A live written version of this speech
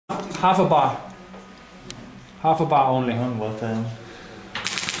half a bar. Half a bar only.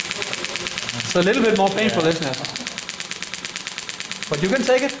 It's a little bit more painful, isn't it? But you can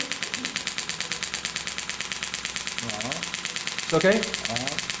take it. It's okay?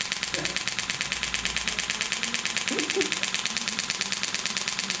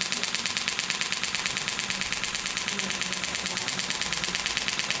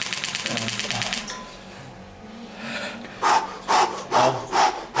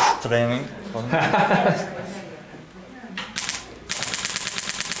 Training.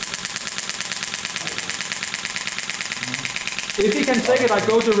 If he can take it, I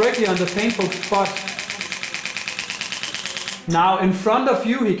go directly on the painful spot. Now, in front of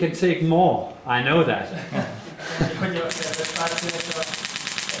you, he can take more. I know that.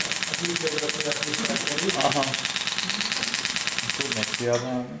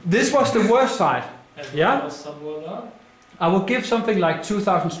 This was the worst side. Yeah? I will give something like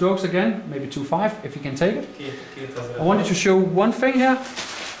 2,000 strokes again, maybe 2,500 if you can take it. I wanted to show one thing here.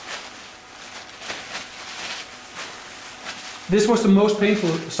 This was the most painful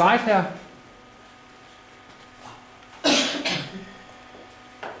side here.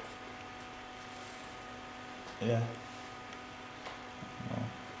 Yeah.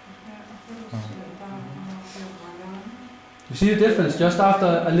 You see the difference just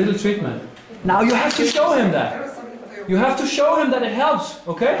after a little treatment. Now you have to show him that. You have to show him that it helps,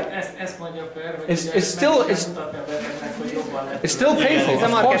 okay? It's still painful,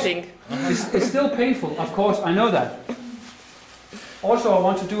 of course. It's still painful, of course, I know that. Also, I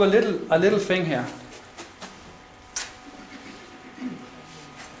want to do a little thing here.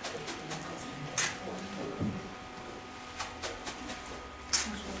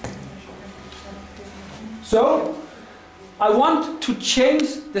 So, I want to change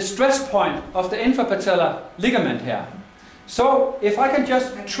the stress point of the infrapatellar ligament here. So, if I can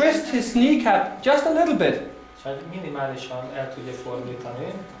just twist his kneecap just a little bit,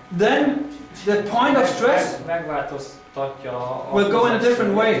 then the point of stress will go in a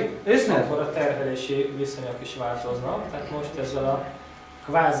different way, isn't it? Akkor a terhelési viszonyok is változnak. Tehát most ezzel a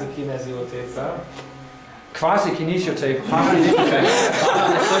kvázi kineziótéppel. Quasi kinesiotape.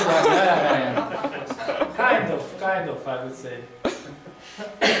 Kind of, I would say.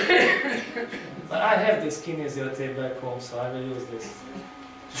 But I have this kinesiotape back home, so I will use this.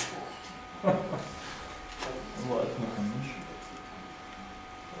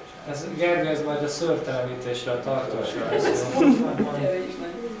 Ez Gergő, ez majd a szőrtelenítésre, a tartósra.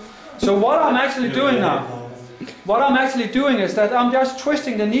 So what I'm actually doing now, is that I'm just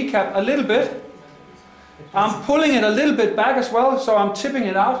twisting the kneecap a little bit. I'm pulling it a little bit back as well, so I'm tipping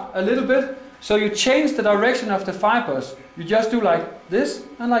it out a little bit. So you change the direction of the fibers. You just do like this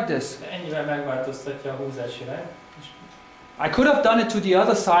and like this. Ennyivel megváltoztatja a húzás irányt. I could have done it to the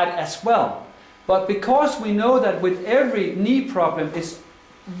other side as well. But because we know that with every knee problem, it's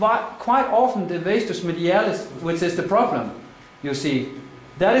quite often the vastus medialis which is the problem, you see.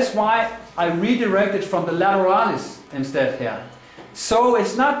 That is why I redirected from the lateralis instead here. So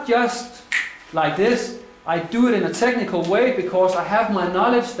it's not just like this. I do it in a technical way because I have my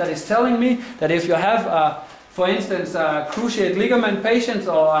knowledge that is telling me that if you have, for instance, cruciate ligament patients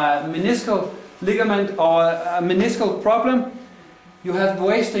or a meniscal ligament or a meniscal problem, you have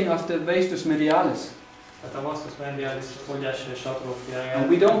wasting of the vastus medialis. And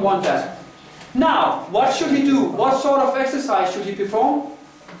we don't want that. Now, what should he do? What sort of exercise should he perform?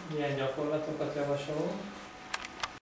 Milyen gyakorlatokat javasolunk?